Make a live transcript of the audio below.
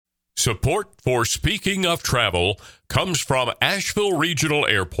Support for Speaking of Travel comes from Asheville Regional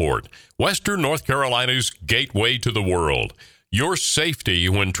Airport, Western North Carolina's gateway to the world. Your safety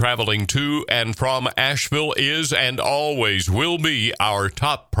when traveling to and from Asheville is and always will be our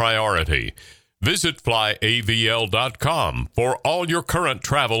top priority. Visit flyavl.com for all your current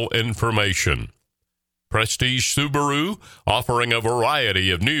travel information. Prestige Subaru, offering a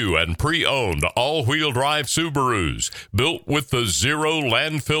variety of new and pre-owned all-wheel drive Subarus, built with the zero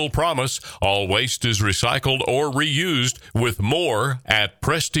landfill promise. All waste is recycled or reused, with more at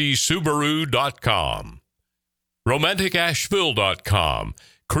prestigesubaru.com. RomanticAsheville.com.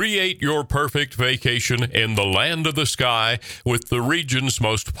 Create your perfect vacation in the land of the sky with the region's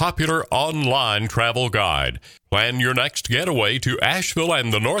most popular online travel guide. Plan your next getaway to Asheville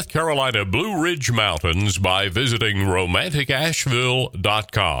and the North Carolina Blue Ridge Mountains by visiting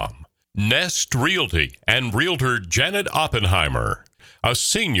RomanticAsheville.com. Nest Realty and Realtor Janet Oppenheimer. A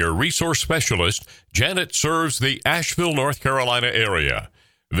senior resource specialist, Janet serves the Asheville, North Carolina area.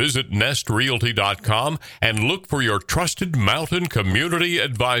 Visit nestrealty.com and look for your trusted mountain community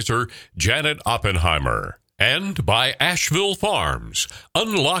advisor, Janet Oppenheimer. And by Asheville Farms.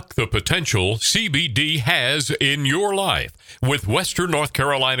 Unlock the potential CBD has in your life with Western North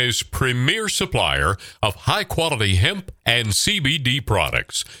Carolina's premier supplier of high-quality hemp and CBD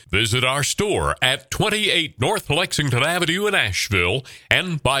products. Visit our store at 28 North Lexington Avenue in Asheville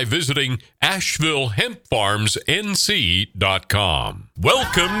and by visiting AshevilleHempFarmsNC.com.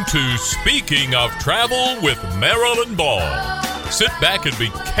 Welcome to Speaking of Travel with Marilyn Ball. Sit back and be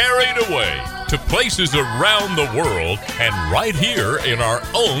carried away to places around the world and right here in our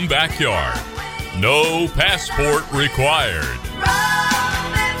own backyard. No passport required.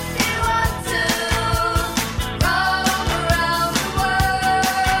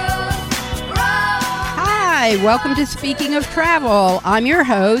 Hi, welcome to Speaking of Travel. I'm your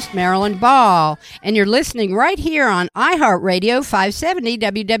host, Marilyn Ball, and you're listening right here on iHeartRadio 570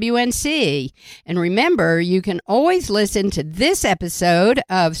 WWNC. And remember, you can always listen to this episode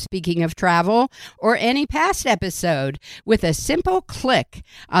of Speaking of Travel or any past episode with a simple click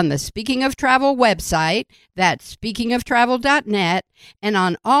on the Speaking of Travel website, that's speakingoftravel.net, and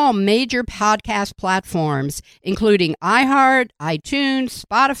on all major podcast platforms, including iHeart, iTunes,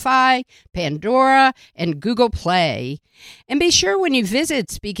 Spotify, Pandora, and Google Play. And be sure when you visit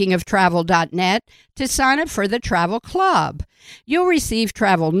speakingoftravel.net to sign up for the Travel Club. You'll receive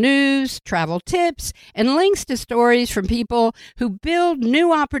travel news, travel tips, and links to stories from people who build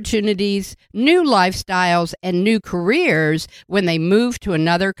new opportunities, new lifestyles, and new careers when they move to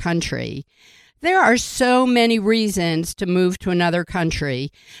another country. There are so many reasons to move to another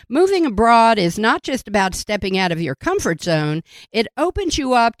country. Moving abroad is not just about stepping out of your comfort zone. It opens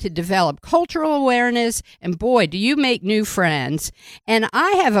you up to develop cultural awareness, and boy, do you make new friends. And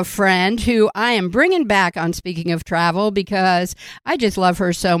I have a friend who I am bringing back on Speaking of Travel because I just love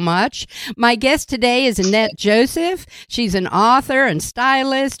her so much. My guest today is Annette Joseph. She's an author and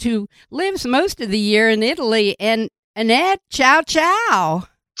stylist who lives most of the year in Italy. And Annette, ciao, ciao.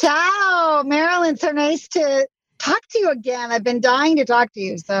 Ciao, Marilyn. So nice to talk to you again. I've been dying to talk to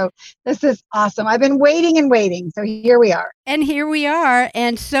you. So this is awesome. I've been waiting and waiting. So here we are. And here we are.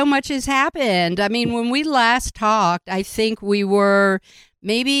 And so much has happened. I mean, when we last talked, I think we were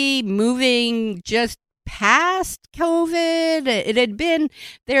maybe moving just past COVID.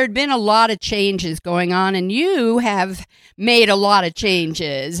 There had been a lot of changes going on, and you have made a lot of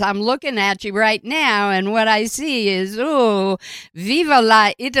changes. I'm looking at you right now, and what I see is, oh, viva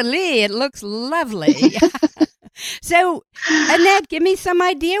la Italy. It looks lovely. So, Annette, give me some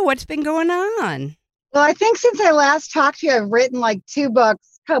idea what's been going on. Well, I think since I last talked to you, I've written like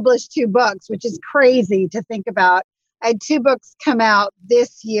published two books, which is crazy to think about. I had two books come out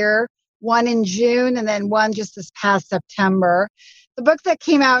this year. One in June and then one just this past September. The book that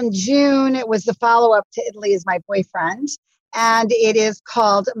came out in June, it was the follow-up to Italy is My Boyfriend. And it is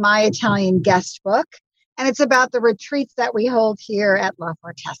called My Italian Guest Book. And it's about the retreats that we hold here at La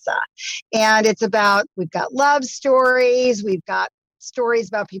Fortezza. And it's about, we've got love stories. We've got stories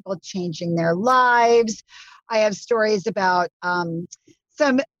about people changing their lives. I have stories about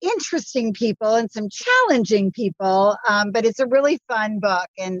some interesting people and some challenging people, but it's a really fun book,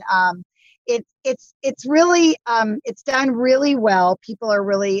 and it's really it's done really well. People are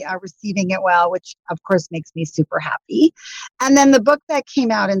really receiving it well, which of course makes me super happy. And then the book that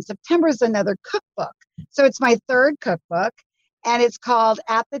came out in September is another cookbook. So it's my third cookbook, and it's called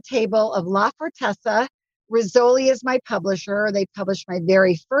At the Table of La Fortezza. Rizzoli is my publisher. They published my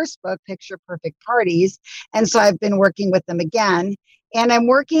very first book, Picture Perfect Parties, and so I've been working with them again. And I'm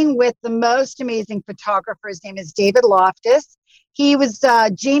working with the most amazing photographer. His name is David Loftus. He was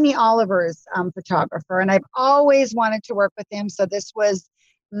Jamie Oliver's photographer, and I've always wanted to work with him. So this was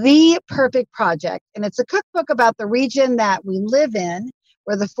the perfect project. And it's a cookbook about the region that we live in,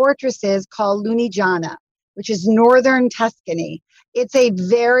 where the fortress is, called Lunigiana, which is northern Tuscany. It's a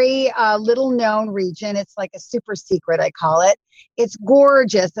very little known region. It's like a super secret, I call it. It's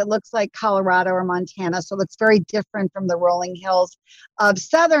gorgeous. It looks like Colorado or Montana. So it's very different from the rolling hills of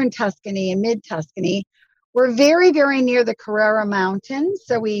southern Tuscany and mid Tuscany. We're very, very near the Carrara Mountains.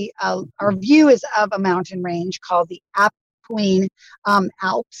 So our view is of a mountain range called the Apuline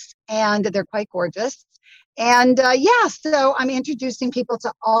Alps, and they're quite gorgeous. And so I'm introducing people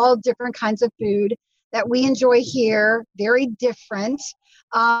to all different kinds of food that we enjoy here, very different.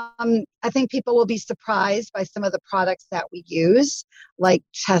 I think people will be surprised by some of the products that we use, like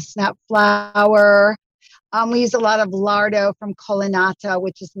chestnut flour. We use a lot of lardo from Colonnata,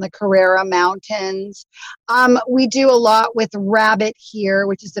 which is in the Carrara Mountains. We do a lot with rabbit here,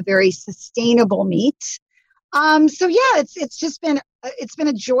 which is a very sustainable meat. It's been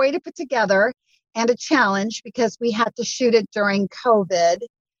a joy to put together and a challenge because we had to shoot it during COVID.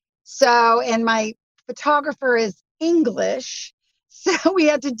 So, and my photographer is English, so we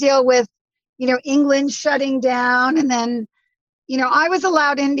had to deal with, England shutting down, and then, I was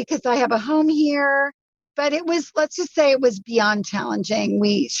allowed in because I have a home here. But let's just say it was beyond challenging.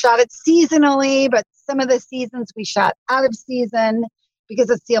 We shot it seasonally, but some of the seasons we shot out of season because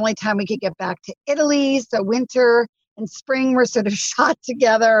it's the only time we could get back to Italy. So winter and spring were sort of shot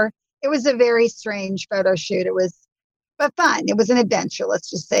together. It was a very strange photo shoot. But fun. It was an adventure. Let's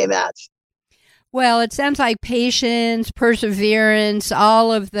just say that. Well, it sounds like patience, perseverance,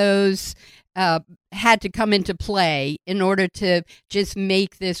 all of those had to come into play in order to just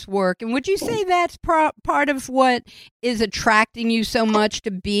make this work. And would you say that's part of what is attracting you so much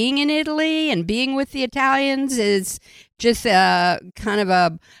to being in Italy and being with the Italians is just a kind of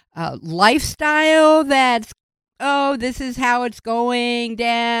a lifestyle that's, this is how it's going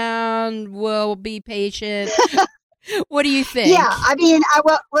down, we'll be patient. What do you think? Yeah, I mean,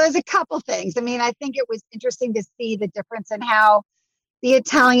 there's a couple things. I mean, I think it was interesting to see the difference in how the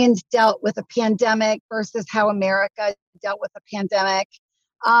Italians dealt with a pandemic versus how America dealt with a pandemic.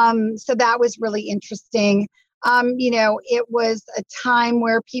 So that was really interesting. It was a time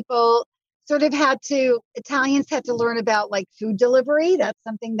where people sort of Italians had to learn about like food delivery. That's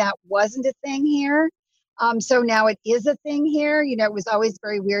something that wasn't a thing here. So now it is a thing here. It was always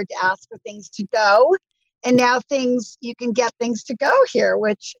very weird to ask for things to go. And now you can get things to go here,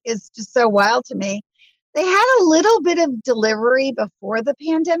 which is just so wild to me. They had a little bit of delivery before the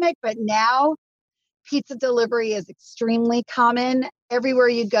pandemic, but now pizza delivery is extremely common everywhere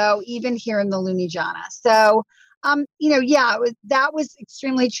you go, even here in the Lunigiana. So, that was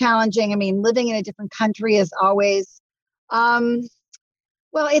extremely challenging. I mean, living in a different country is always, it's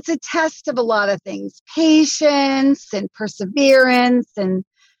a test of a lot of things, patience and perseverance and,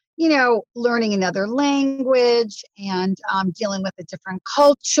 learning another language and dealing with a different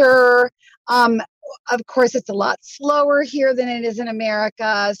culture. Of course, it's a lot slower here than it is in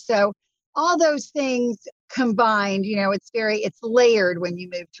America. So all those things combined, it's layered when you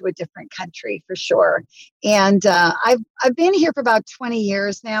move to a different country for sure. And I've been here for about 20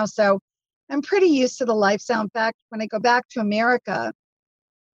 years now, so I'm pretty used to the lifestyle. In fact, when I go back to America,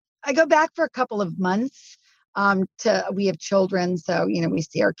 I go back for a couple of months. We have children, so we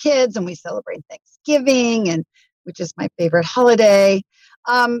see our kids and we celebrate Thanksgiving, which is my favorite holiday.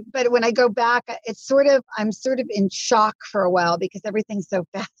 But when I go back, I'm sort of in shock for a while because everything's so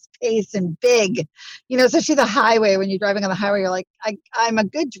fast paced and big, especially the highway. When you're driving on the highway, you're like, I'm a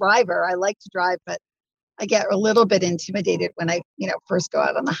good driver. I like to drive, but I get a little bit intimidated when I, first go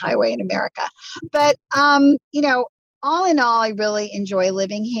out on the highway in America. But, all in all, I really enjoy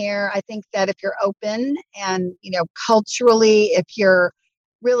living here. I think that if you're open and, culturally, if you're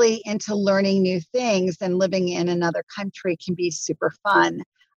really into learning new things, then living in another country can be super fun.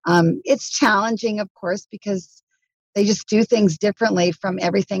 It's challenging, of course, because they just do things differently, from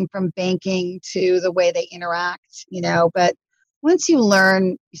everything from banking to the way they interact, but once you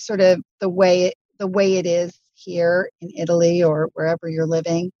learn sort of the way it is here in Italy or wherever you're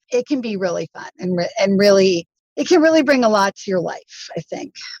living, it can be really fun and really, it can really bring a lot to your life, I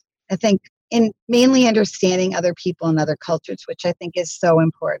think in mainly understanding other people and other cultures, which I think is so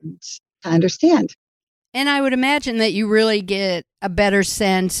important to understand. And I would imagine that you really get a better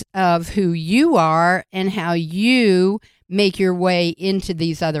sense of who you are and how you make your way into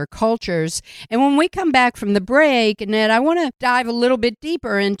these other cultures. And when we come back from the break, Annette, I want to dive a little bit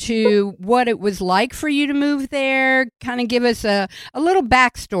deeper into what it was like for you to move there, kind of give us a little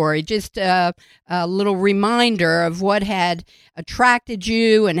backstory, just a little reminder of what had attracted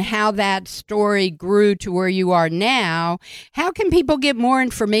you and how that story grew to where you are now. How can people get more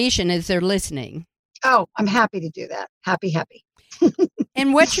information as they're listening? Oh, I'm happy to do that. Happy.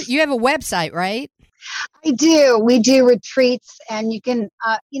 And you have a website, right? I do. We do retreats, and you can,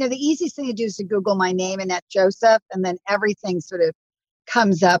 the easiest thing to do is to Google my name, Annette Joseph, and then everything sort of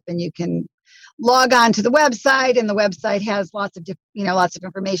comes up, and you can log on to the website, and the website has lots of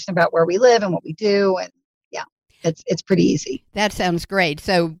information about where we live and what we do, and yeah, it's pretty easy. That sounds great.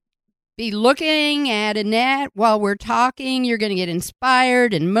 So be looking at Annette while we're talking. You're going to get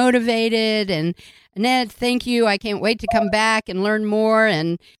inspired and motivated. And Annette, thank you. I can't wait to come back and learn more.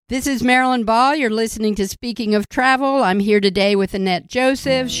 And this is Marilyn Ball. You're listening to Speaking of Travel. I'm here today with Annette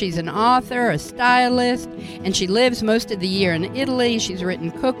Joseph. She's an author, a stylist, and she lives most of the year in Italy. She's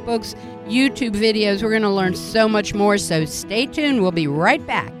written cookbooks, YouTube videos. We're going to learn so much more, so stay tuned. We'll be right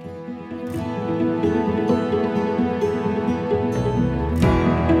back.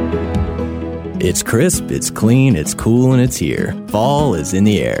 It's crisp, it's clean, it's cool, and it's here. Fall is in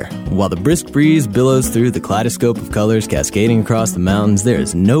the air. While the brisk breeze billows through the kaleidoscope of colors cascading across the mountains, there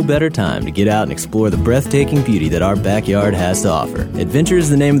is no better time to get out and explore the breathtaking beauty that our backyard has to offer. Adventure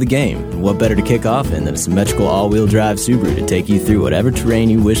is the name of the game, and what better to kick off in than a symmetrical all-wheel drive Subaru to take you through whatever terrain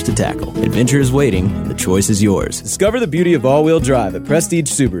you wish to tackle. Adventure is waiting, and the choice is yours. Discover the beauty of all-wheel drive at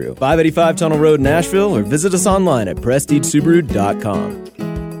Prestige Subaru, 585 Tunnel Road, Nashville, or visit us online at PrestigeSubaru.com.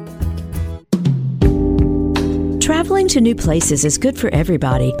 Traveling to new places is good for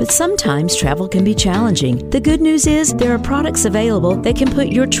everybody, but sometimes travel can be challenging. The good news is there are products available that can put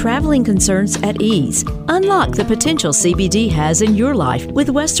your traveling concerns at ease. Unlock the potential CBD has in your life with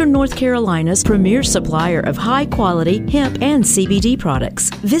Western North Carolina's premier supplier of high-quality hemp and CBD products.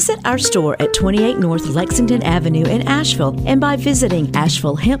 Visit our store at 28 North Lexington Avenue in Asheville and by visiting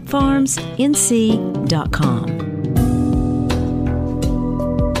AshevilleHempFarmsNC.com.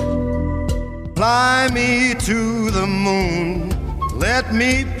 Fly me to the moon, let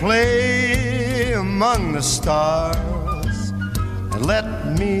me play among the stars, and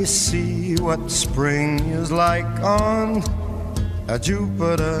let me see what spring is like on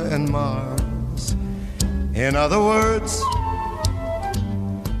Jupiter and Mars. In other words,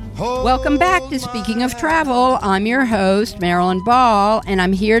 welcome back to Speaking of Travel. I'm your host, Marilyn Ball, and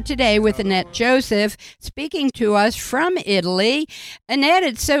I'm here today with Annette Joseph speaking to us from Italy. Annette,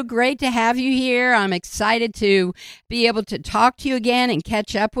 it's so great to have you here. I'm excited to be able to talk to you again and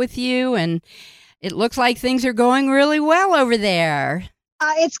catch up with you, and it looks like things are going really well over there.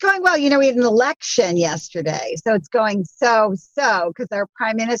 It's going well. We had an election yesterday, so it's going so, because our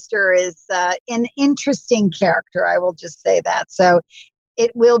prime minister is an interesting character. I will just say that. So it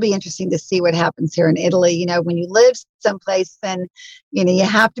will be interesting to see what happens here in Italy. When you live someplace, then, you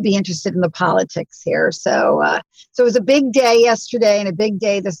have to be interested in the politics here. So it was a big day yesterday and a big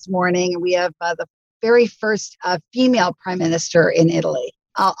day this morning. And we have the very first female prime minister in Italy.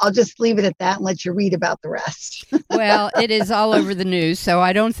 I'll just leave it at that and let you read about the rest. Well, it is all over the news, so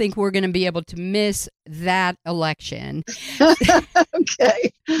I don't think we're going to be able to miss that election.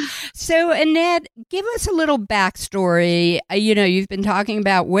 Okay. So, Annette, give us a little backstory. You've been talking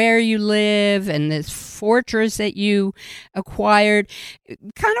about where you live and this fortress that you acquired.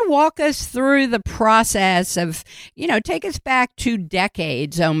 Kind of walk us through the process of, take us back 2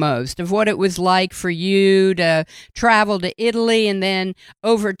 decades almost of what it was like for you to travel to Italy and then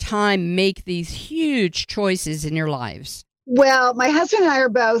over time make these huge choices in your lives. Well, my husband and I are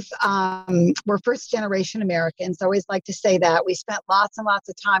both, we're first-generation Americans. I always like to say that. We spent lots and lots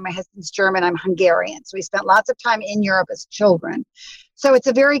of time. My husband's German. I'm Hungarian. So we spent lots of time in Europe as children. So it's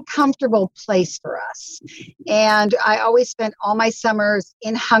a very comfortable place for us. And I always spent all my summers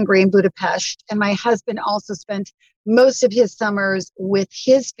in Hungary, in Budapest. And my husband also spent most of his summers with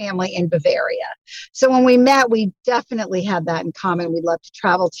his family in Bavaria. So when we met, we definitely had that in common. We loved to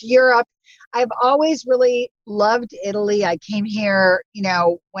travel to Europe. I've always really loved Italy. I came here,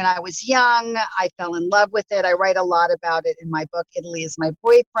 when I was young. I fell in love with it. I write a lot about it in my book, Italy is My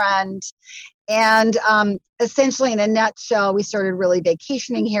Boyfriend. And essentially, in a nutshell, we started really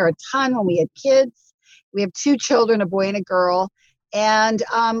vacationing here a ton when we had kids. We have 2 children, a boy and a girl. And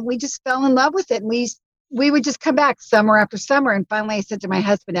we just fell in love with it. And we would just come back summer after summer. And finally, I said to my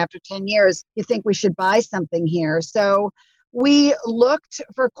husband, after 10 years, you think we should buy something here? So we looked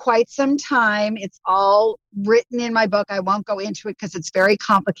for quite some time. It's all written in my book. I won't go into it because it's very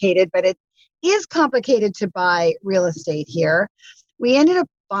complicated, but is complicated to buy real estate here. We ended up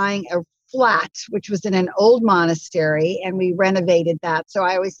buying a flat, which was in an old monastery, and we renovated that. So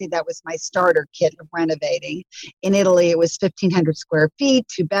I always say that was my starter kit of renovating. In Italy, it was 1,500 square feet,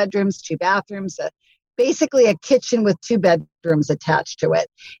 2 bedrooms, 2 bathrooms, basically a kitchen with 2 bedrooms attached to it.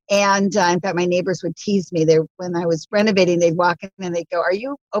 And in fact, my neighbors would tease me. When I was renovating, they'd walk in and they'd go, "Are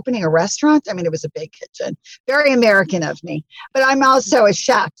you opening a restaurant?" I mean, it was a big kitchen. Very American of me. But I'm also a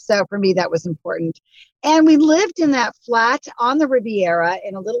chef, so for me, that was important. And we lived in that flat on the Riviera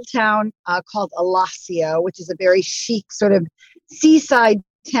in a little town called Alassio, which is a very chic sort of seaside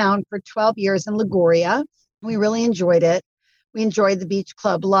town, for 12 years in Liguria. We really enjoyed it. We enjoyed the beach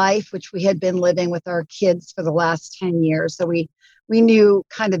club life, which we had been living with our kids for the last 10 years. So we knew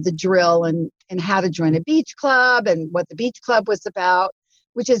kind of the drill and how to join a beach club and what the beach club was about,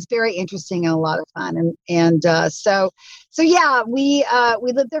 which is very interesting and a lot of fun. So yeah, we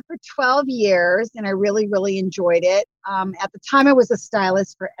lived there for 12 years, and I really, really enjoyed it. At the time, I was a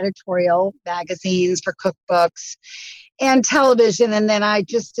stylist for editorial magazines, for cookbooks and television. And then I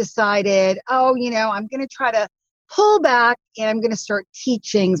just decided, I'm going to try to pull back, and I'm going to start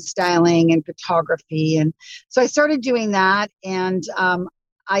teaching styling and photography. And so I started doing that. And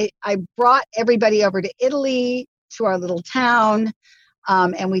I brought everybody over to Italy, to our little town.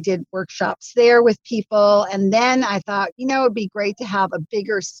 And we did workshops there with people. And then I thought, it'd be great to have a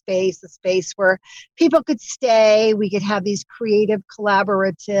bigger space, a space where people could stay. We could have these creative,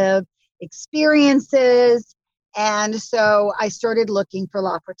 collaborative experiences. And so I started looking for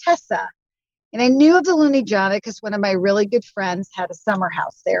La Fortezza. And I knew of the Lunigiana because one of my really good friends had a summer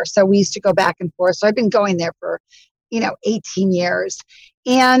house there. So we used to go back and forth. So I've been going there for, 18 years.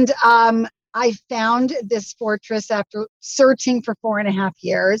 And I found this fortress after searching for 4.5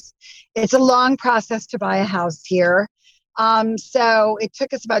 years. It's a long process to buy a house here. So it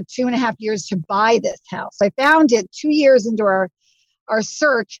took us about 2.5 years to buy this house. I found it 2 years into our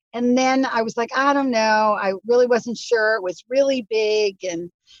search. And then I was like, I don't know. I really wasn't sure. It was really big. And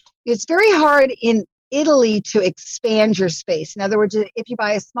it's very hard in Italy to expand your space. In other words, if you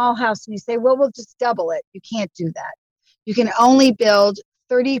buy a small house and you say, well, we'll just double it, you can't do that. You can only build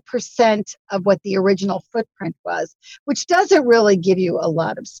 30% of what the original footprint was, which doesn't really give you a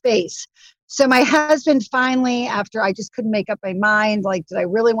lot of space. So my husband finally, after I just couldn't make up my mind, like, did I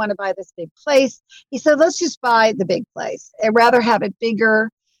really want to buy this big place? He said, let's just buy the big place. I'd rather have it bigger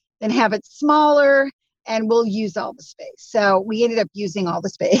than have it smaller, and we'll use all the space. So we ended up using all the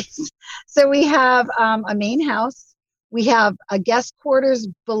space. So we have a main house. We have a guest quarters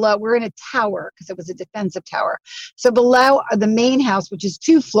below. We're in a tower because it was a defensive tower. So below the main house, which is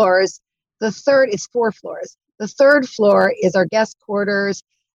 2 floors, the third is 4 floors. The third floor is our guest quarters.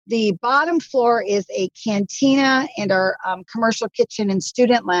 The bottom floor is a cantina and our commercial kitchen and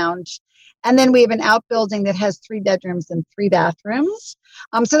student lounge. And then we have an outbuilding that has 3 bedrooms and 3 bathrooms.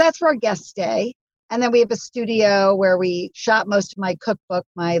 So that's where our guests stay. And then we have a studio where we shot most of my cookbook,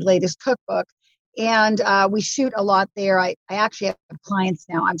 my latest cookbook. And we shoot a lot there. I actually have clients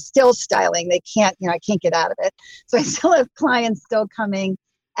now. I'm still styling. They can't, I can't get out of it. So I still have clients still coming.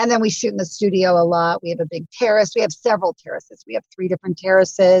 And then we shoot in the studio a lot. We have a big terrace. We have several terraces. We have 3 different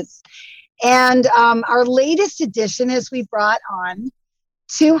terraces. And our latest addition is we brought on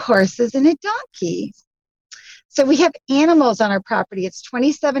 2 horses and a donkey. So we have animals on our property. It's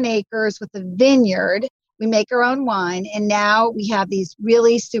 27 acres with a vineyard. We make our own wine. And now we have these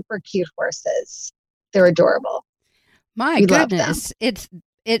really super cute horses. They're adorable. My goodness. It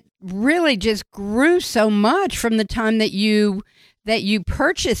really just grew so much from the time that you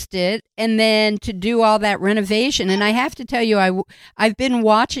purchased it, and then to do all that renovation. And I have to tell you, I've been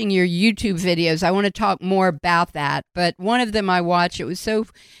watching your YouTube videos. I want to talk more about that. But one of them I watched, it was so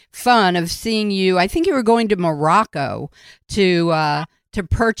fun of seeing you. I think you were going to Morocco to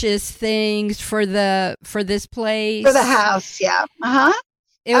purchase things for this place. For the house, yeah. Uh-huh.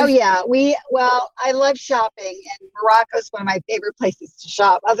 Yeah. I love shopping, and Morocco is one of my favorite places to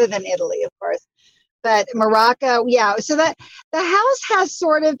shop, other than Italy, of course. But Morocco, yeah. So that the house has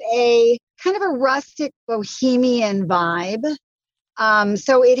sort of a kind of a rustic bohemian vibe.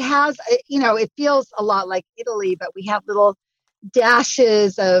 So it has, it feels a lot like Italy, but we have little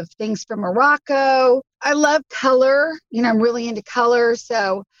dashes of things from Morocco. I love color. I'm really into color.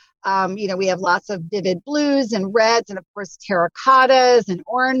 So, we have lots of vivid blues and reds, and of course terracottas and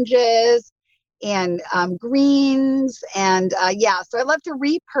oranges and greens. And so I love to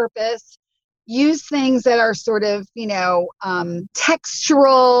repurpose, use things that are sort of, textural.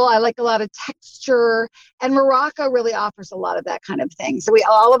 I like a lot of texture, and Morocco really offers a lot of that kind of thing. So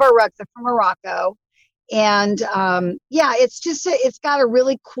all of our rugs are from Morocco, And it's got a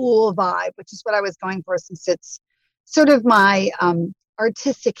really cool vibe, which is what I was going for, since it's sort of my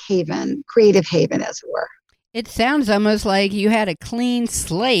artistic haven, creative haven, as it were. It sounds almost like you had a clean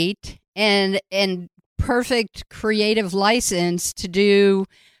slate and perfect creative license to do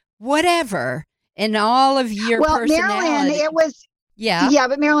whatever, and all of your personality. Marilyn, it was yeah,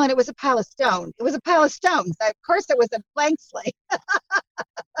 but Marilyn, it was a pile of stone. It was a pile of stones. Of course, it was a blank slate.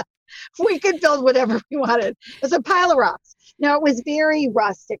 We could build whatever we wanted. It was a pile of rocks. No, it was very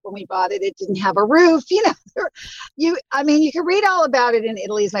rustic when we bought it. It didn't have a roof. You can read all about it in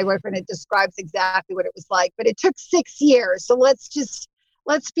Italy, as my boyfriend. It describes exactly what it was like, but it took 6 years. So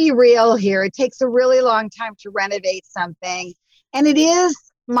let's be real here. It takes a really long time to renovate something. And it is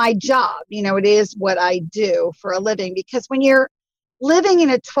my job. It is what I do for a living, because when you're living in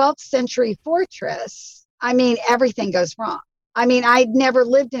a 12th century fortress, everything goes wrong. I'd never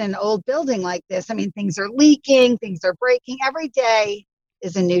lived in an old building like this. Things are leaking, things are breaking. Every day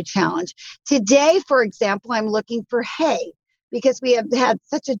is a new challenge. Today, for example, I'm looking for hay because we have had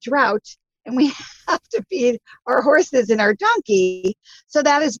such a drought and we have to feed our horses and our donkey. So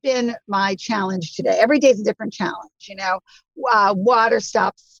that has been my challenge today. Every day is a different challenge. Water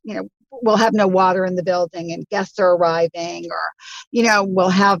stops, we'll have no water in the building and guests are arriving, or, we'll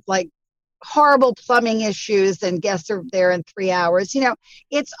have horrible plumbing issues and guests are there in 3 hours.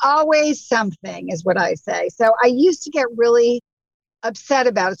 It's always something, is what I say. So I used to get really upset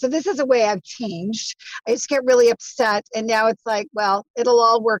about it. So this is a way I've changed. I used to get really upset, and now it's like, well, it'll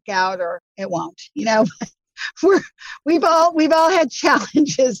all work out or it won't. We've all had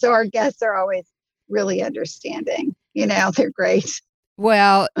challenges, so our guests are always really understanding. They're great.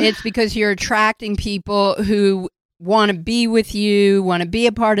 Well, it's because you're attracting people who want to be with you, want to be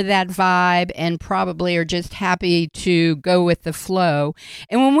a part of that vibe, and probably are just happy to go with the flow.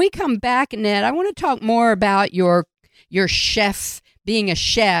 And when we come back, Annette, I want to talk more about your chef, being a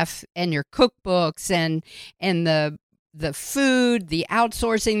chef, and your cookbooks and the food, the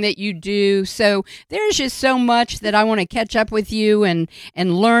outsourcing that you do. So there's just so much that I want to catch up with you and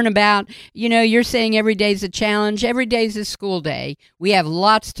learn about. You're saying every day's a challenge. Every day's a school day. We have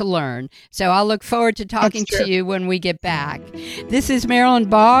lots to learn. So I'll look forward to talking to you when we get back. This is Marilyn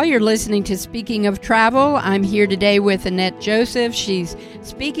Ball. You're listening to Speaking of Travel. I'm here today with Annette Joseph. She's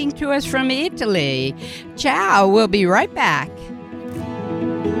speaking to us from Italy. Ciao. We'll be right back.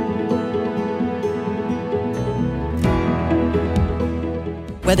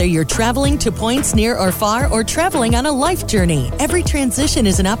 Whether you're traveling to points near or far or traveling on a life journey, every transition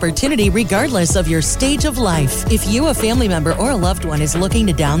is an opportunity regardless of your stage of life. If you, a family member, or a loved one is looking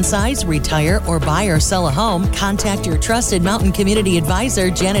to downsize, retire, or buy or sell a home, contact your trusted mountain community advisor,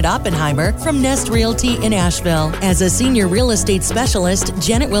 Janet Oppenheimer from Nest Realty in Asheville. As a senior real estate specialist,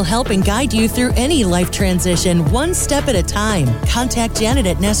 Janet will help and guide you through any life transition one step at a time. Contact Janet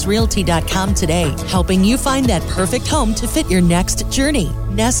at nestrealty.com today, helping you find that perfect home to fit your next journey.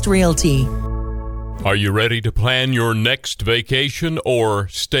 Nest Realty. Are you ready to plan your next vacation or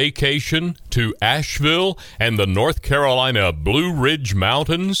staycation to Asheville and the North Carolina Blue Ridge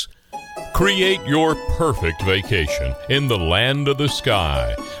Mountains? Create your perfect vacation in the land of the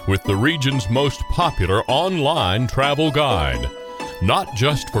sky with the region's most popular online travel guide. Not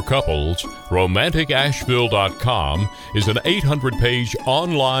just for couples, RomanticAsheville.com is an 800-page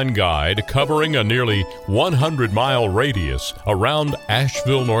online guide covering a nearly 100-mile radius around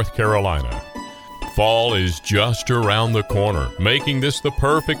Asheville, North Carolina. Fall is just around the corner, making this the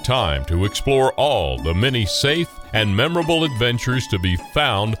perfect time to explore all the many safe and memorable adventures to be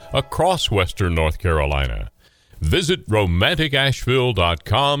found across Western North Carolina. Visit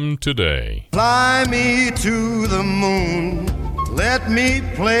RomanticAsheville.com today. Fly me to the moon. Let me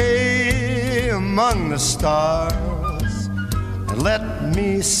play among the stars, and let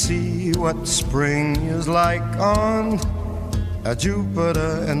me see what spring is like on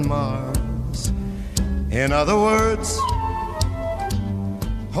Jupiter and Mars. In other words,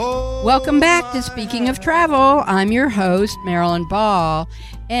 welcome back to Speaking of Travel. I'm your host, Marilyn Ball,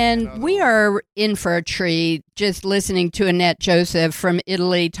 and we are in for a treat just listening to Annette Joseph from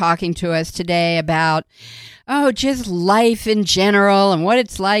Italy talking to us today about just life in general and what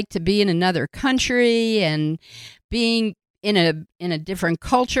it's like to be in another country and being in a different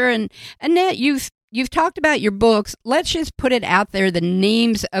culture. And Annette, you've talked about your books. Let's just put it out there, the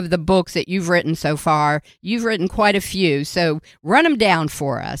names of the books that you've written so far. You've written quite a few, so run them down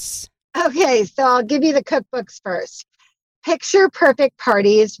for us. Okay, so I'll give you the cookbooks first. Picture Perfect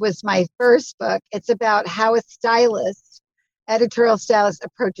Parties was my first book. It's about how a stylist editorial stylist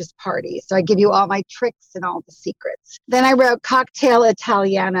approaches parties. So I give you all my tricks and all the secrets. Then I wrote Cocktail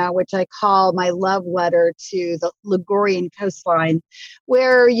Italiana, which I call my love letter to the Ligurian coastline,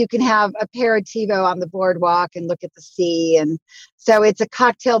 where you can have aperitivo on the boardwalk and look at the sea. And so it's a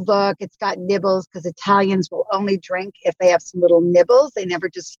cocktail book. It's got nibbles because Italians will only drink if they have some little nibbles. They never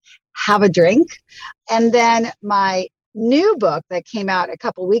just have a drink. And then my new book that came out a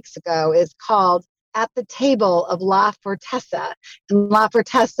couple weeks ago is called At the Table of La Fortezza. And La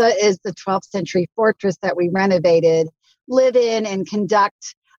Fortezza is the 12th century fortress that we renovated, live in, and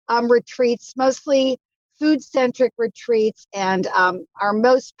conduct retreats, mostly food-centric retreats. And our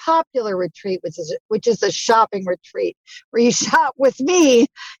most popular retreat, which is a shopping retreat, where you shop with me,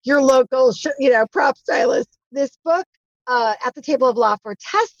 your local, prop stylist. This book, At the Table of La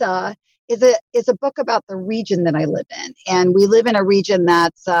Fortezza, is a book about the region that I live in. And we live in a region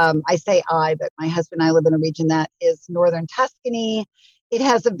that's, I say I, but my husband and I live in a region that is northern Tuscany. It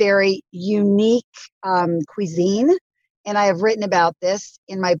has a very unique cuisine. And I have written about this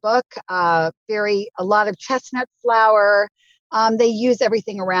in my book, a lot of chestnut flour. They use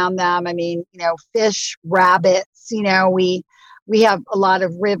everything around them. I mean, fish, rabbits, we have a lot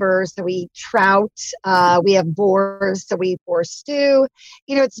of rivers, so we eat trout. We have boars, so we eat boar stew.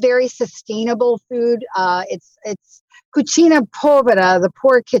 It's very sustainable food. It's cucina povera, the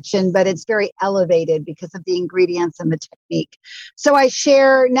poor kitchen, but it's very elevated because of the ingredients and the technique. So I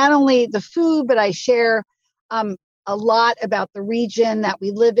share not only the food, but I share a lot about the region that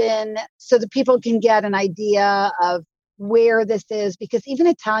we live in so that people can get an idea of where this is, because even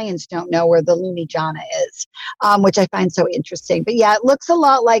Italians don't know where the Lunigiana is, which I find so interesting. But yeah, it looks a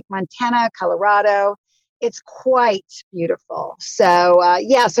lot like Montana, Colorado. It's quite beautiful. So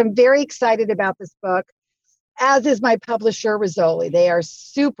so I'm very excited about this book, as is my publisher, Rizzoli. They are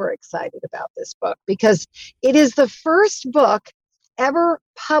super excited about this book because it is the first book ever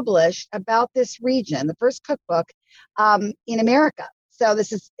published about this region, the first cookbook in America. So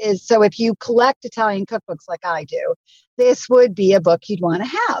this is so if you collect Italian cookbooks like I do, this would be a book you'd want to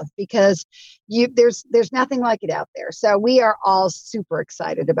have because there's nothing like it out there. So we are all super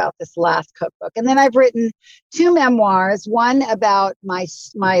excited about this last cookbook. And then I've written 2 memoirs, one about my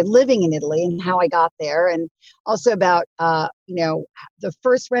living in Italy and how I got there, and also about the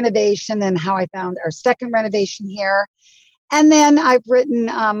first renovation and how I found our second renovation here. And then I've written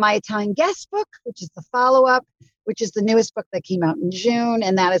my Italian guest book, which is the follow-up, which is the newest book that came out in June.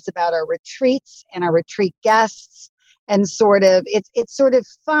 And that is about our retreats and our retreat guests. And it's sort of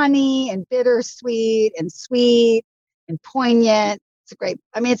funny and bittersweet and sweet and poignant. It's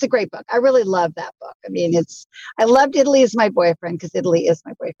a great book. I really love that book. I loved Italy as my boyfriend because Italy is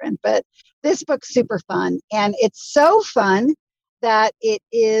my boyfriend. But this book's super fun. And it's so fun that it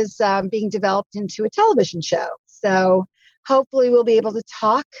is being developed into a television show. So hopefully we'll be able to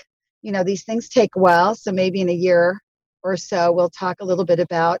talk. These things take a while. So maybe in a year or so, we'll talk a little bit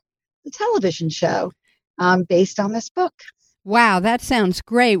about the television show based on this book. Wow, that sounds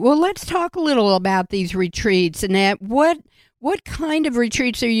great. Well, let's talk a little about these retreats. Annette, what kind of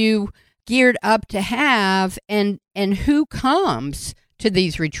retreats are you geared up to have, and who comes to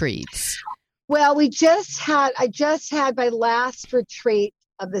these retreats? Well, I just had my last retreat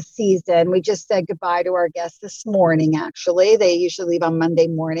of the season. We just said goodbye to our guests this morning, actually. They usually leave on Monday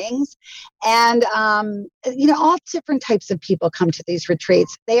mornings. And, all different types of people come to these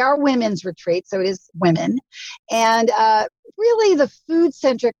retreats. They are women's retreats, so it is women. And really the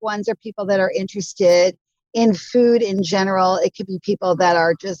food-centric ones are people that are interested in food in general. It could be people that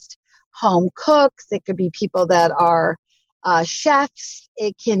are just home cooks. It could be people that are chefs.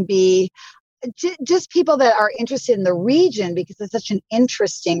 It can be just people that are interested in the region because it's such an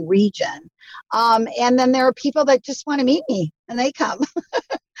interesting region. And then there are people that just want to meet me and they come.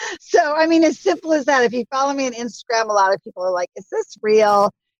 So, as simple as that. If you follow me on Instagram, a lot of people are like, is this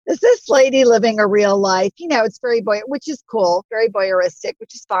real? Is this lady living a real life? It's very which is cool, very voyeuristic,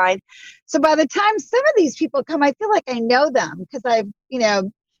 which is fine. So by the time some of these people come, I feel like I know them because I've,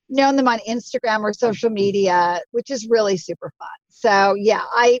 known them on Instagram or social media, which is really super fun. So yeah,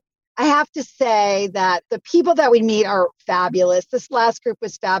 I have to say that the people that we meet are fabulous. This last group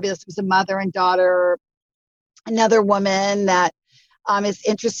was fabulous. It was a mother and daughter, another woman that is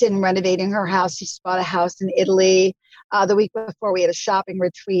interested in renovating her house. She just bought a house in Italy. The week before, we had a shopping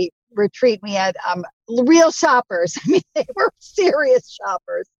retreat. We had real shoppers. They were serious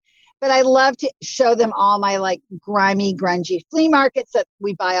shoppers. But I love to show them all my grimy, grungy flea markets that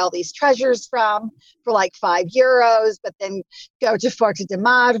we buy all these treasures from for €5, but then go to Forte dei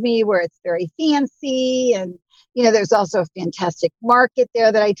Marmi where it's very fancy and There's also a fantastic market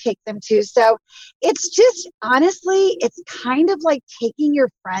there that I take them to. So it's just, honestly, it's kind of like taking your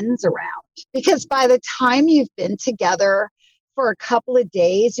friends around, because by the time you've been together for a couple of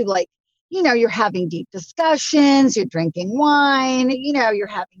days, you're having deep discussions, you're drinking wine, you're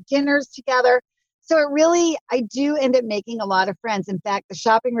having dinners together. So I do end up making a lot of friends. In fact, the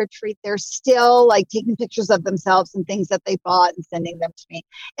shopping retreat, they're still like taking pictures of themselves and things that they bought and sending them to me.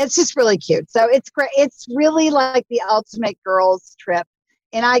 It's just really cute. So it's great. It's really like the ultimate girls trip.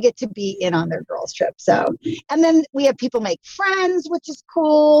 And I get to be in on their girls trip. So, and then we have people make friends, which is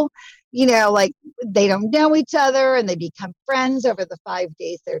cool. Like they don't know each other and they become friends over the 5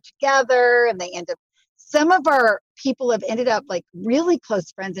 days they're together, and some of our people have ended up like really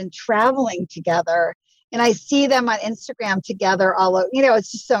close friends and traveling together. And I see them on Instagram together all over,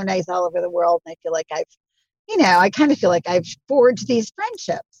 it's just so nice all over the world. And I feel like I kind of feel like I've forged these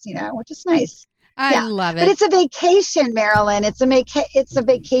friendships, which is nice. I love it. But it's a vacation, Marilyn. It's a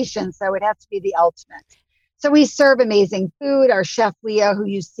vacation. So it has to be the ultimate. So we serve amazing food. Our chef, Leo, who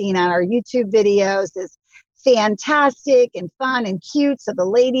you've seen on our YouTube videos, is fantastic and fun and cute. So the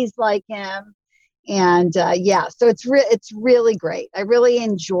ladies like him. And so it's really great. I really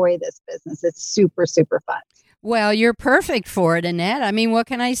enjoy this business. It's super, super fun. Well, you're perfect for it, Annette. I mean, what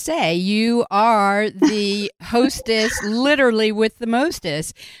can I say? You are the hostess, literally with the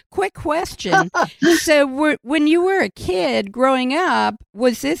mostest. Quick question. So when you were a kid growing up,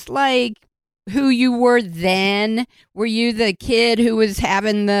 was this like who you were then? Were you the kid who was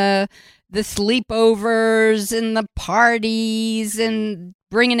having the sleepovers and the parties and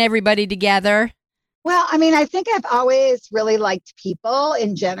bringing everybody together? Well, I mean, I think I've always really liked people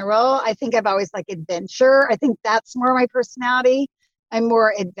in general. I think I've always liked adventure. I think that's more my personality. I'm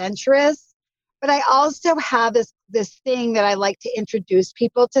more adventurous. But I also have this thing that I like to introduce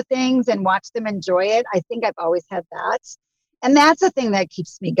people to things and watch them enjoy it. I think I've always had that. And that's the thing that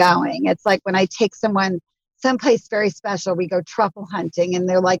keeps me going. It's like when I take someone someplace very special, we go truffle hunting and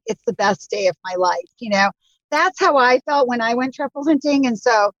they're like, it's the best day of my life. That's how I felt when I went truffle hunting. And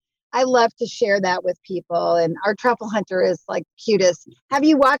so I love to share that with people. And our truffle hunter is like cutest. Have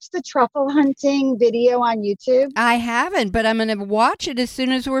you watched the truffle hunting video on YouTube? I haven't, but I'm going to watch it as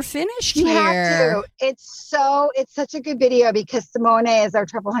soon as we're finished you here. You have to. It's such a good video because Simone is our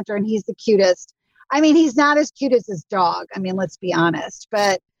truffle hunter and he's the cutest. I mean, he's not as cute as his dog. I mean, let's be honest,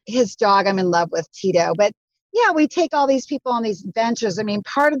 but his dog I'm in love with, Tito. But yeah, we take all these people on these adventures. I mean,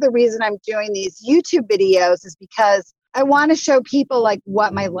 part of the reason I'm doing these YouTube videos is because I want to show people like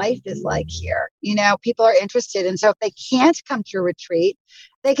what my life is like here. People are interested. And so if they can't come to a retreat,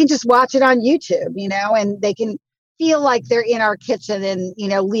 they can just watch it on YouTube, and they can feel like they're in our kitchen and,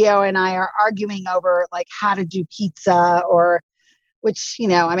 Leo and I are arguing over like how to do pizza which,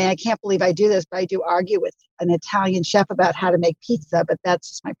 I mean, I can't believe I do this, but I do argue with an Italian chef about how to make pizza, but that's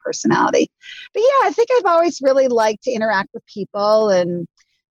just my personality. But yeah, I think I've always really liked to interact with people and,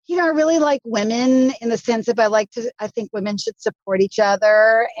 I really like women in the sense of I think women should support each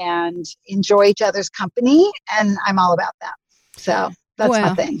other and enjoy each other's company. And I'm all about that. So that's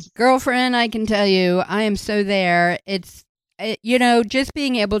my thing. Girlfriend, I can tell you, I am so there. It's, just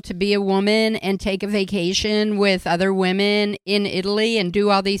being able to be a woman and take a vacation with other women in Italy and do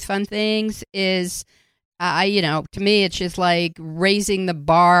all these fun things is, to me, it's just like raising the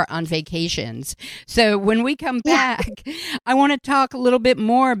bar on vacations. So when we come back, I want to talk a little bit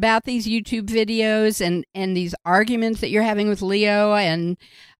more about these YouTube videos and these arguments that you're having with Leo. And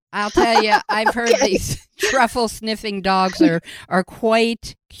I'll tell you, I've heard these truffle sniffing dogs are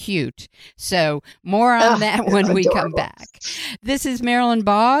quite cute. So more on that when we come back. This is Marilyn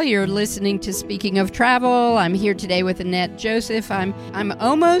Ball. You're listening to Speaking of Travel. I'm here today with Annette Joseph. I'm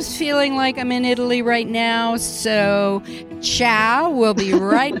almost feeling like I'm in Italy right now. So ciao. We'll be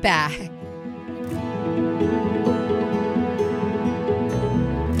right back.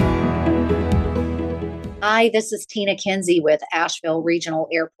 Hi, this is Tina Kinsey with Asheville Regional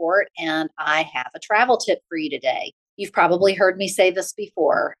Airport, and I have a travel tip for you today. You've probably heard me say this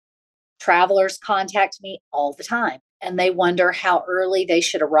before. Travelers contact me all the time, and they wonder how early they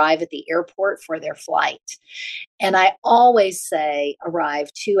should arrive at the airport for their flight. And I always say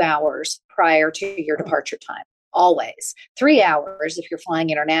arrive 2 hours prior to your departure time. Always. 3 hours if you're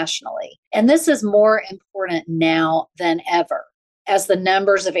flying internationally. And this is more important now than ever, as the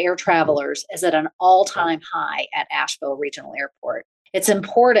numbers of air travelers is at an all-time high at Asheville Regional Airport. It's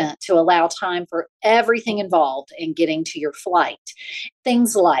important to allow time for everything involved in getting to your flight.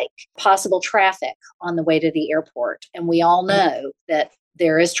 Things like possible traffic on the way to the airport. And we all know that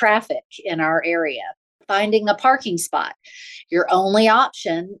there is traffic in our area. Finding a parking spot. Your only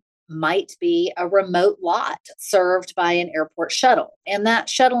option might be a remote lot served by an airport shuttle. And that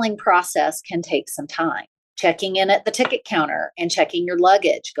shuttling process can take some time. Checking in at the ticket counter and checking your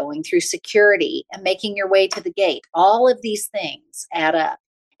luggage, going through security and making your way to the gate. All of these things add up.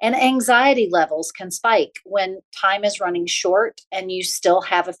 And anxiety levels can spike when time is running short and you still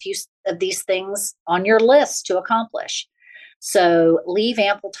have a few of these things on your list to accomplish. So leave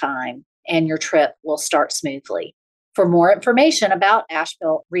ample time and your trip will start smoothly. For more information about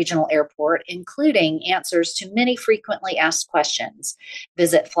Asheville Regional Airport, including answers to many frequently asked questions,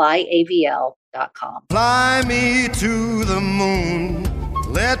 visit flyavl.com. Fly me to the moon,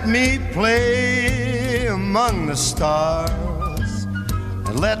 let me play among the stars,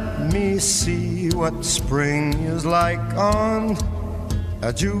 and let me see what spring is like on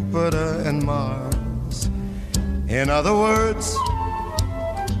Jupiter and Mars. In other words,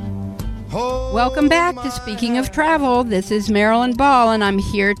 welcome back to Speaking of Travel. This is Marilyn Ball, and I'm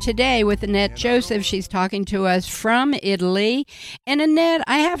here today with Annette Joseph. She's talking to us from Italy. And Annette,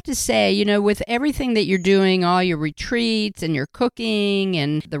 I have to say, with everything that you're doing, all your retreats and your cooking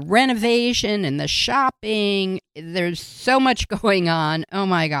and the renovation and the shopping, there's so much going on. Oh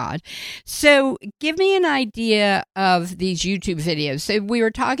my God. So give me an idea of these YouTube videos. So we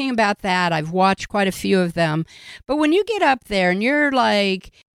were talking about that. I've watched quite a few of them. But when you get up there and you're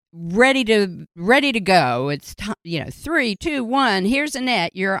like, ready to go. It's 3, 2, 1. Here's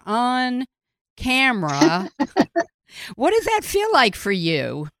Annette. You're on camera. What does that feel like for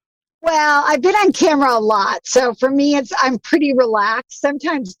you? Well, I've been on camera a lot. So for me, I'm pretty relaxed,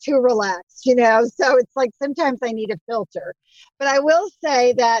 sometimes too relaxed, so it's like sometimes I need a filter. But I will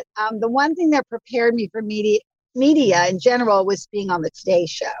say that the one thing that prepared me for media in general was being on the Today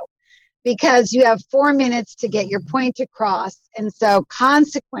Show. Because you have 4 minutes to get your point across. And so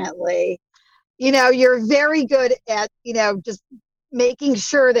consequently, you're very good at, just making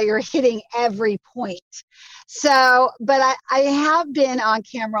sure that you're hitting every point. So, but I have been on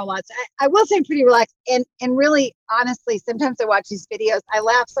camera a lot. So I will say I'm pretty relaxed. And really, honestly, sometimes I watch these videos, I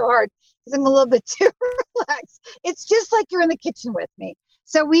laugh so hard because I'm a little bit too relaxed. It's just like you're in the kitchen with me.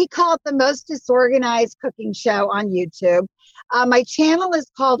 So we call it the most disorganized cooking show on YouTube. My channel is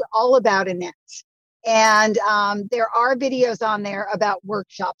called All About Annette. And there are videos on there about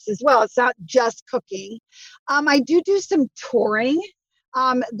workshops as well. It's not just cooking. I do some touring.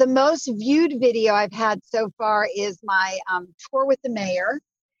 The most viewed video I've had so far is my tour with the mayor.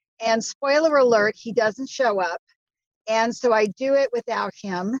 And spoiler alert, he doesn't show up. And so I do it without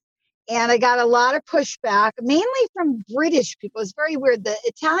him. And I got a lot of pushback, mainly from British people. It's very weird. The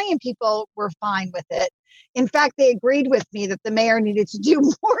Italian people were fine with it. In fact, they agreed with me that the mayor needed to do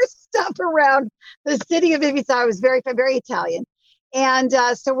more stuff around the city of Ibiza. I was very, very Italian. And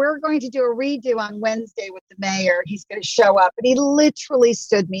so we're going to do a redo on Wednesday with the mayor. He's going to show up. And he literally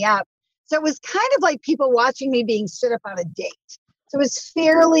stood me up. So it was kind of like people watching me being stood up on a date. So it was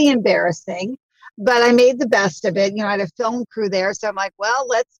fairly embarrassing. But I made the best of it. I had a film crew there. So I'm like, well,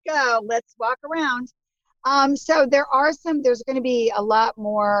 let's go. Let's walk around. So there's going to be a lot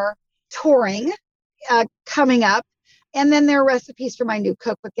more touring coming up. And then there are recipes for my new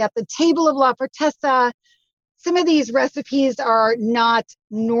cookbook at the Table of La Fortezza. Some of these recipes are not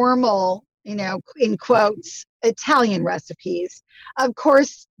normal, in quotes, Italian recipes. Of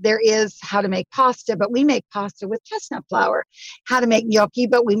course, there is how to make pasta, but we make pasta with chestnut flour. How to make gnocchi,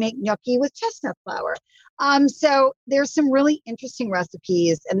 but we make gnocchi with chestnut flour. So there's some really interesting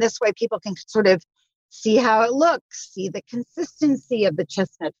recipes. And this way people can sort of see how it looks, see the consistency of the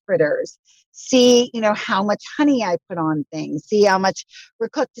chestnut fritters, see, how much honey I put on things, see how much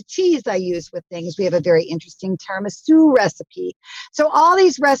ricotta cheese I use with things. We have a very interesting tiramisu recipe. So all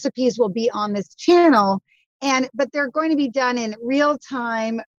these recipes will be on this channel, but they're going to be done in real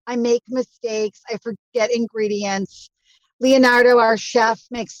time. I make mistakes. I forget ingredients. Leonardo, our chef,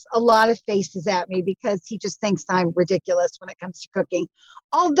 makes a lot of faces at me because he just thinks I'm ridiculous when it comes to cooking.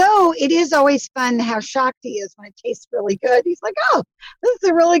 Although it is always fun how shocked he is when it tastes really good. He's like, oh, this is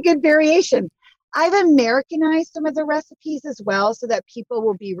a really good variation. I've Americanized some of the recipes as well so that people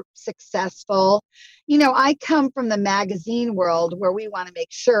will be successful. I come from the magazine world where we want to make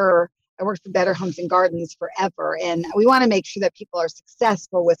sure. I worked for Better Homes and Gardens forever, and we want to make sure that people are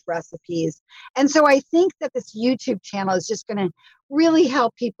successful with recipes. And so I think that this YouTube channel is just going to really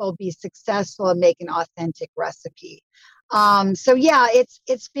help people be successful and make an authentic recipe. So yeah,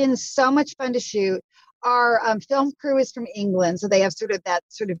 it's been so much fun to shoot. Our film crew is from England, so they have sort of that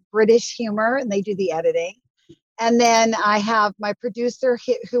sort of British humor, and they do the editing. And then I have my producer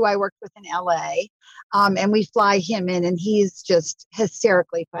who I worked with in LA, and we fly him in, and he's just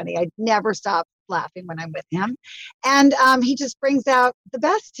hysterically funny. I never stop laughing when I'm with him. And he just brings out the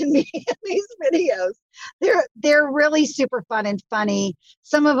best in me in these videos. They're really super fun and funny.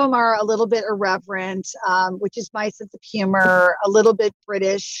 Some of them are a little bit irreverent, which is my sense of humor, a little bit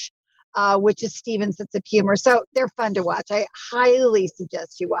British, which is Steven's sense of humor. So they're fun to watch. I highly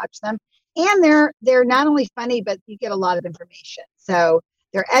suggest you watch them. And they're not only funny, but you get a lot of information. So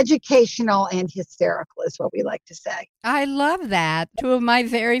they're educational and hysterical is what we like to say. I love that. Two of my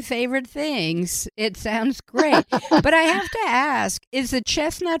very favorite things. It sounds great. But I have to ask, is the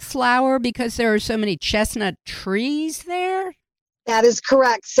chestnut flower because there are so many chestnut trees there? That is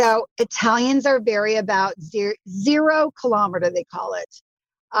correct. So Italians are very about zero kilometer, they call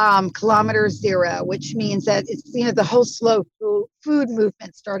it. Kilometer zero, which means that it's, the whole slow food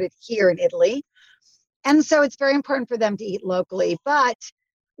movement started here in Italy. And so it's very important for them to eat locally. But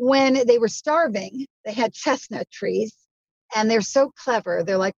when they were starving, they had chestnut trees, and they're so clever.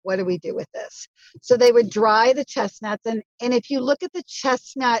 They're like, what do we do with this? So they would dry the chestnuts. And if you look at the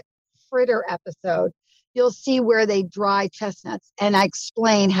chestnut fritter episode, you'll see where they dry chestnuts. And I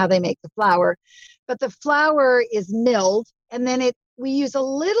explain how they make the flour. But the flour is milled, and then we use a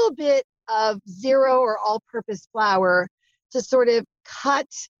little bit of zero or all-purpose flour to sort of cut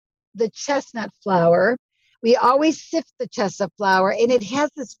the chestnut flour. We always sift the chestnut flour, and it has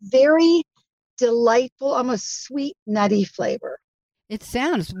this very delightful, almost sweet, nutty flavor. It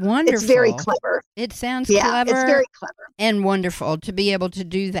sounds wonderful. It's very clever. It sounds clever. It's very clever. And wonderful to be able to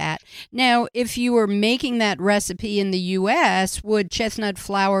do that. Now, if you were making that recipe in the U.S., would chestnut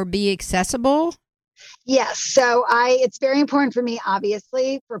flour be accessible? Yes. So it's very important for me,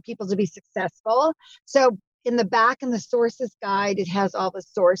 obviously, for people to be successful. So in the back in the sources guide, it has all the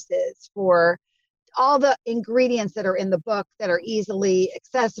sources for all the ingredients that are in the book that are easily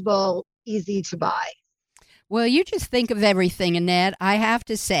accessible, easy to buy. Well, you just think of everything, Annette. I have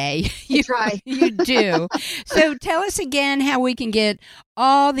to say, you try. You do. So tell us again how we can get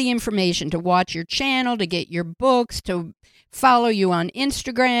all the information to watch your channel, to get your books, to follow you on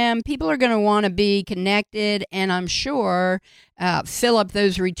Instagram. People are going to want to be connected, and I'm sure fill up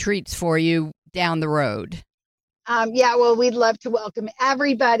those retreats for you down the road. Well, we'd love to welcome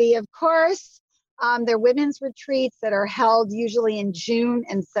everybody, of course. They're women's retreats that are held usually in June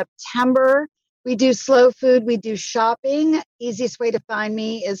and September. We do slow food. We do shopping. Easiest way to find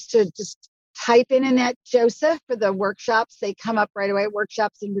me is to just type in Annette Joseph for the workshops. They come up right away,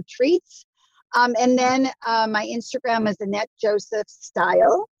 workshops and retreats. And then my Instagram is Annette Joseph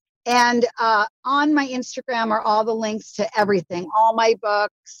Style. And on my Instagram are all the links to everything, all my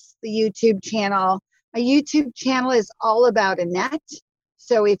books, the YouTube channel. My YouTube channel is All About Annette.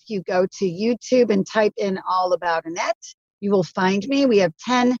 So if you go to YouTube and type in All About Annette, you will find me. We have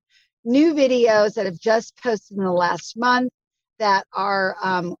 10 new videos that have just posted in the last month that are,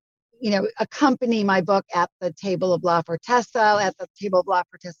 accompany my book At the Table of La Fortezza. At the Table of La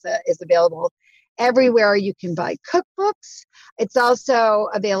Fortezza is available everywhere you can buy cookbooks. It's also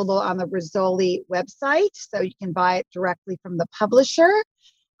available on the Rizzoli website, so you can buy it directly from the publisher.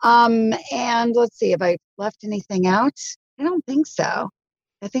 And let's see, have I left anything out? I don't think so.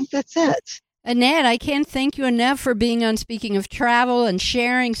 I think that's it. Annette, I can't thank you enough for being on Speaking of Travel and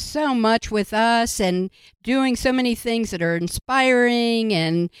sharing so much with us and doing so many things that are inspiring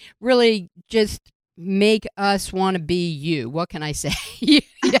and really just make us want to be you. What can I say?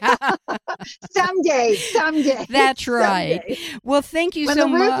 Yeah. Someday. That's right. Someday. Well, thank you when so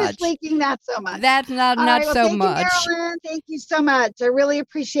much. When the roof is leaking, not so much. That's not so much. Thank you, Marilyn. Thank you so much. I really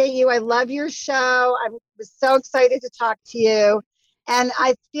appreciate you. I love your show. I was so excited to talk to you. And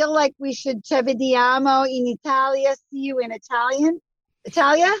I feel like we should ci vediamo in Italia, see you in Italian.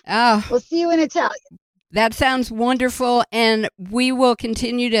 Italia? Oh. We'll see you in Italian. That sounds wonderful, and we will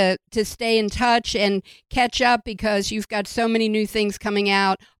continue to stay in touch and catch up because you've got so many new things coming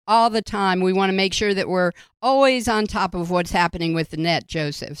out all the time. We want to make sure that we're always on top of what's happening with Annette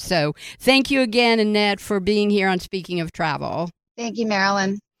Joseph. So thank you again, Annette, for being here on Speaking of Travel. Thank you,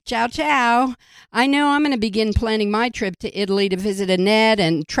 Marilyn. Ciao, ciao. I know I'm going to begin planning my trip to Italy to visit Annette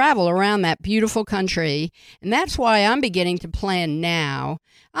and travel around that beautiful country. And that's why I'm beginning to plan now.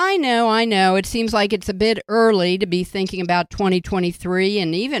 I know. It seems like it's a bit early to be thinking about 2023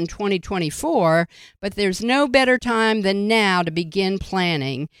 and even 2024, but there's no better time than now to begin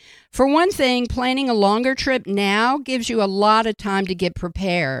planning. For one thing, planning a longer trip now gives you a lot of time to get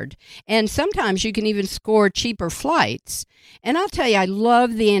prepared. And sometimes you can even score cheaper flights. And I'll tell you, I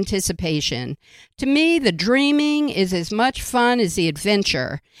love the anticipation. To me, the dreaming is as much fun as the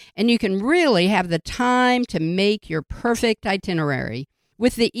adventure. And you can really have the time to make your perfect itinerary.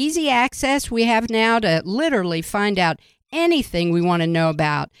 With the easy access we have now to literally find out anything we want to know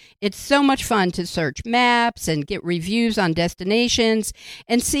about. It's so much fun to search maps and get reviews on destinations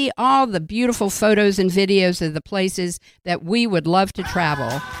and see all the beautiful photos and videos of the places that we would love to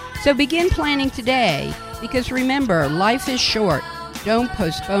travel. So begin planning today, because remember, life is short. Don't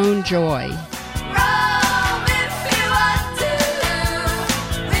postpone joy.